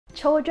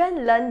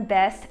Children learn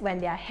best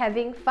when they are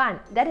having fun.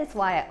 That is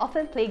why I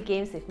often play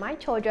games with my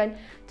children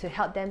to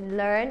help them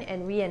learn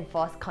and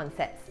reinforce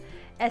concepts.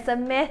 As a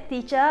math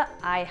teacher,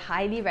 I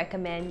highly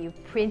recommend you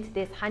print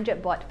this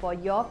 100 board for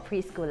your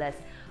preschoolers.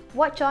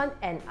 Watch on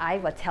and I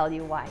will tell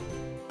you why.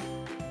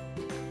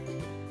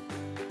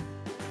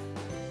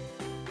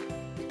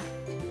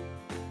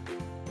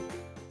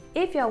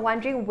 If you're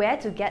wondering where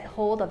to get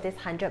hold of this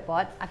 100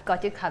 board, I've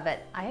got you covered.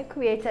 I have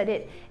created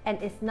it and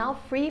it's now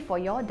free for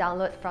your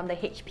download from the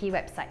HP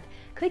website.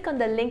 Click on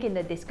the link in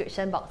the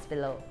description box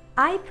below.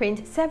 I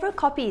print several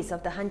copies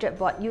of the 100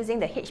 board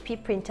using the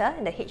HP printer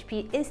and the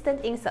HP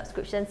Instant Ink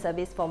subscription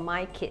service for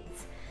my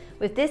kids.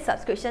 With this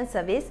subscription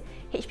service,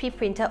 HP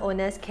printer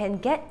owners can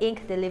get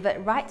ink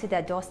delivered right to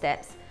their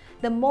doorsteps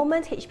the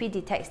moment HP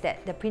detects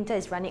that the printer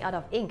is running out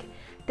of ink.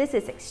 This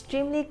is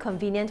extremely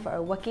convenient for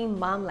a working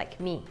mom like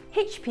me.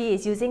 HP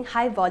is using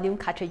high volume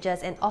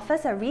cartridges and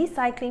offers a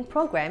recycling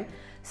program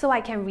so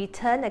I can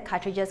return the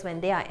cartridges when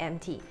they are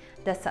empty.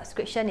 The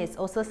subscription is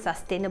also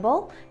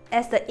sustainable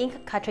as the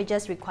ink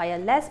cartridges require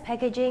less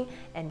packaging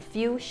and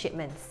few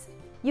shipments.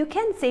 You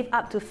can save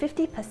up to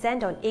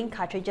 50% on ink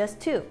cartridges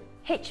too.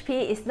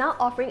 HP is now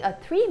offering a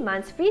 3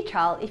 months free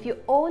trial if you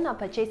own or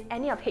purchase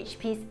any of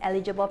HP's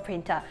eligible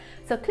printer.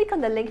 So click on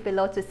the link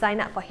below to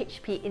sign up for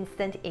HP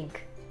Instant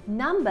Ink.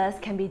 Numbers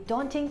can be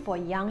daunting for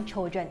young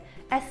children,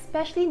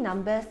 especially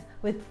numbers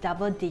with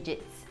double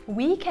digits.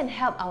 We can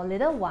help our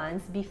little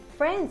ones be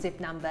friends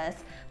with numbers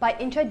by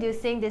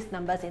introducing these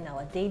numbers in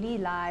our daily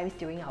lives,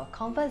 during our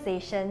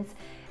conversations,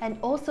 and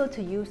also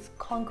to use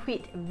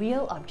concrete,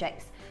 real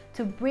objects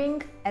to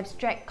bring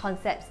abstract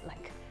concepts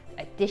like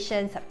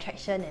addition,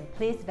 subtraction, and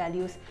place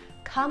values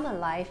come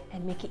alive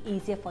and make it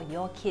easier for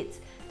your kids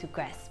to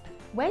grasp.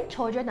 When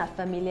children are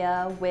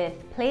familiar with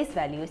place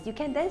values, you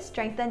can then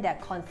strengthen their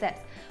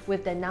concepts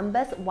with the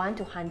numbers 1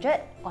 to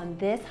 100 on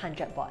this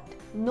 100 board.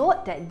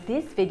 Note that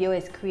this video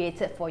is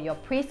created for your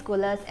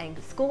preschoolers and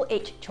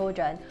school-age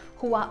children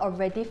who are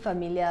already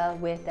familiar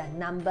with the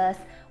numbers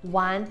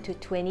 1 to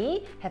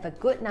 20, have a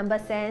good number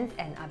sense,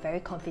 and are very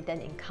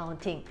confident in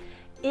counting.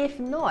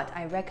 If not,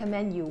 I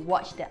recommend you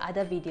watch the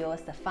other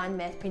videos, the fun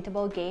math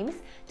printable games,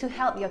 to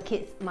help your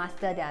kids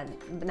master their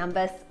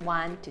numbers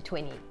 1 to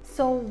 20.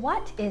 So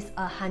what is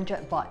a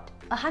 100 board?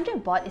 A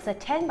 100 board is a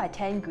 10 by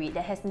 10 grid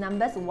that has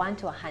numbers 1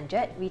 to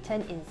 100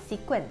 written in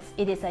sequence.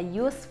 It is a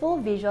useful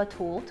visual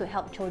tool to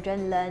help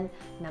children learn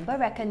number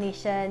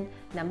recognition,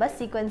 number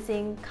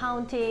sequencing,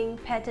 counting,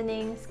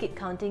 patterning, skip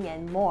counting,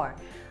 and more.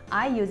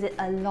 I use it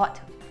a lot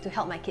to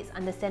help my kids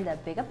understand the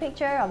bigger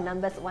picture of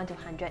numbers 1 to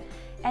 100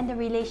 and the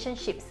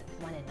relationships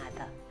with one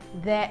another.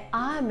 There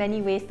are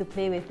many ways to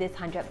play with this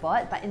 100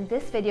 board, but in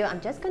this video,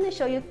 I'm just going to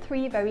show you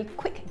 3 very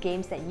quick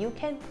games that you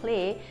can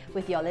play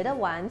with your little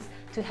ones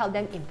to help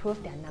them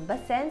improve their number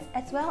sense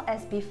as well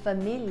as be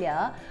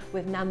familiar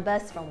with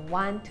numbers from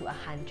 1 to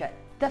 100.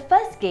 The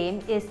first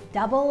game is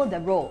double the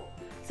roll.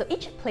 So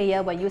each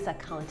player will use a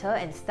counter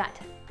and start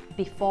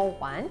before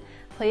 1.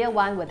 Player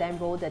 1 will then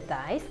roll the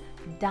dice,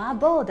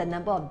 double the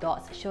number of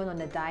dots shown on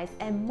the dice,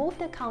 and move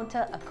the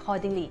counter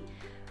accordingly.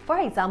 For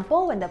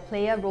example, when the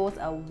player rolls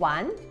a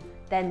 1,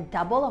 then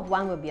double of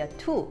 1 will be a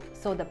 2,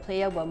 so the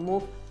player will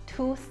move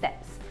 2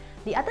 steps.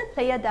 The other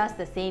player does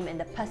the same, and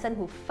the person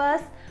who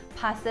first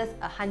passes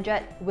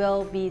 100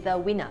 will be the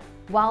winner.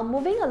 While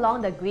moving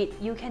along the grid,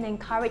 you can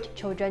encourage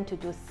children to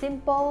do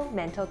simple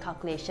mental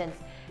calculations.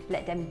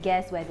 Let them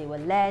guess where they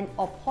will land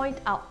or point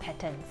out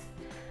patterns.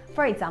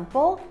 For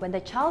example, when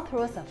the child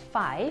throws a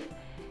 5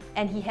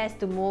 and he has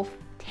to move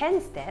 10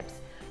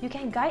 steps, you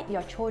can guide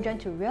your children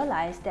to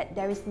realize that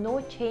there is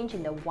no change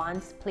in the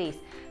ones place,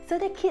 so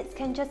the kids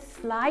can just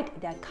slide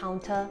their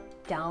counter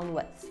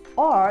downwards.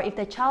 Or if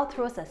the child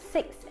throws a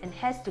 6 and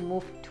has to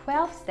move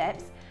 12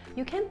 steps,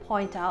 you can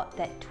point out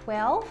that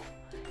 12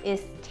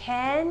 is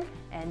 10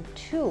 and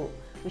 2,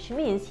 which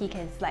means he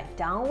can slide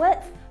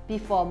downwards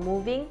before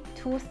moving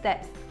 2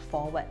 steps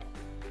forward.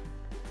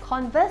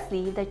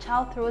 Conversely, if the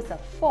child throws a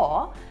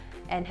 4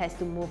 and has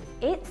to move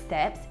 8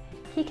 steps,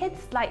 he can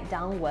slide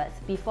downwards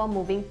before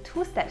moving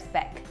 2 steps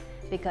back,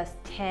 because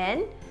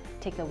 10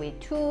 take away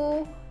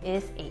 2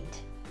 is 8.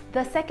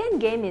 The second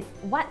game is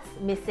what's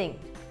missing.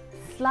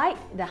 Slide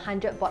the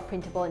 100 board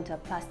printable into a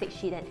plastic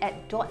sheet and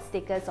add dot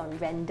stickers on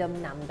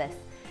random numbers.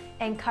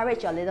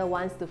 Encourage your little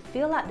ones to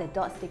fill up the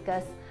dot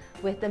stickers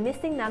with the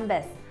missing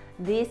numbers.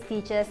 This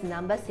teaches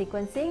number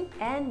sequencing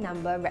and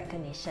number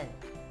recognition.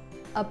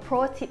 A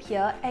pro tip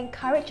here,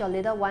 encourage your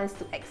little ones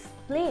to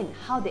explain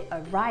how they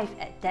arrive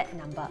at that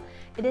number.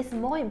 It is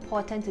more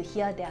important to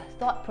hear their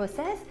thought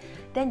process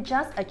than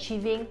just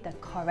achieving the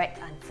correct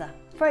answer.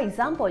 For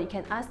example, you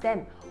can ask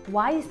them,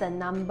 why is the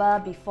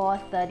number before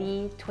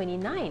 30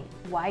 29?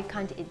 Why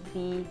can't it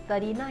be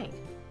 39?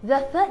 The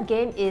third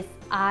game is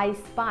I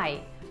Spy.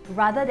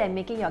 Rather than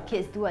making your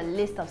kids do a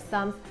list of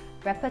sums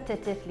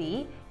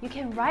repetitively, you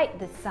can write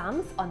the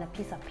sums on a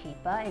piece of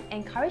paper and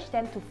encourage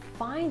them to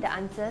find the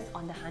answers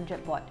on the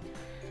 100 board.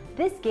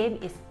 This game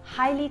is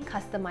highly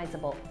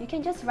customizable. You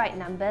can just write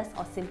numbers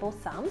or simple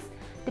sums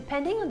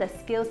depending on the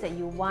skills that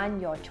you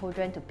want your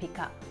children to pick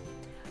up.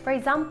 For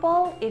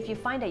example, if you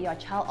find that your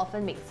child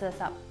often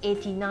mixes up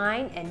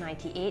 89 and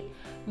 98,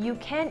 you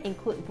can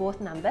include both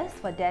numbers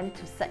for them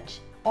to search.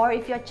 Or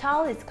if your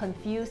child is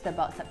confused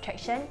about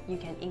subtraction, you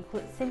can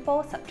include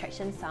simple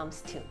subtraction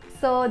sums too.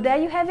 So there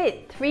you have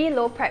it, 3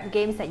 low prep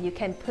games that you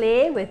can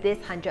play with this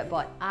 100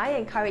 board. I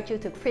encourage you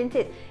to print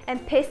it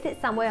and paste it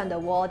somewhere on the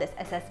wall that's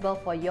accessible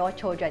for your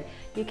children.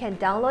 You can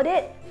download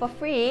it for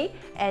free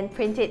and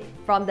print it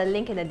from the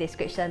link in the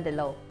description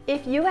below.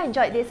 If you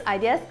enjoyed these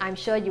ideas, I'm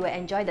sure you will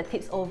enjoy the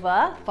tips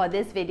over for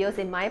these videos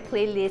in my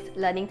playlist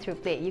Learning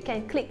Through Play. You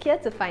can click here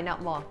to find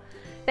out more.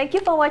 Thank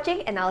you for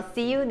watching, and I'll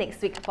see you next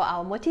week for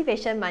our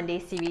Motivation Monday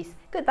series.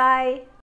 Goodbye!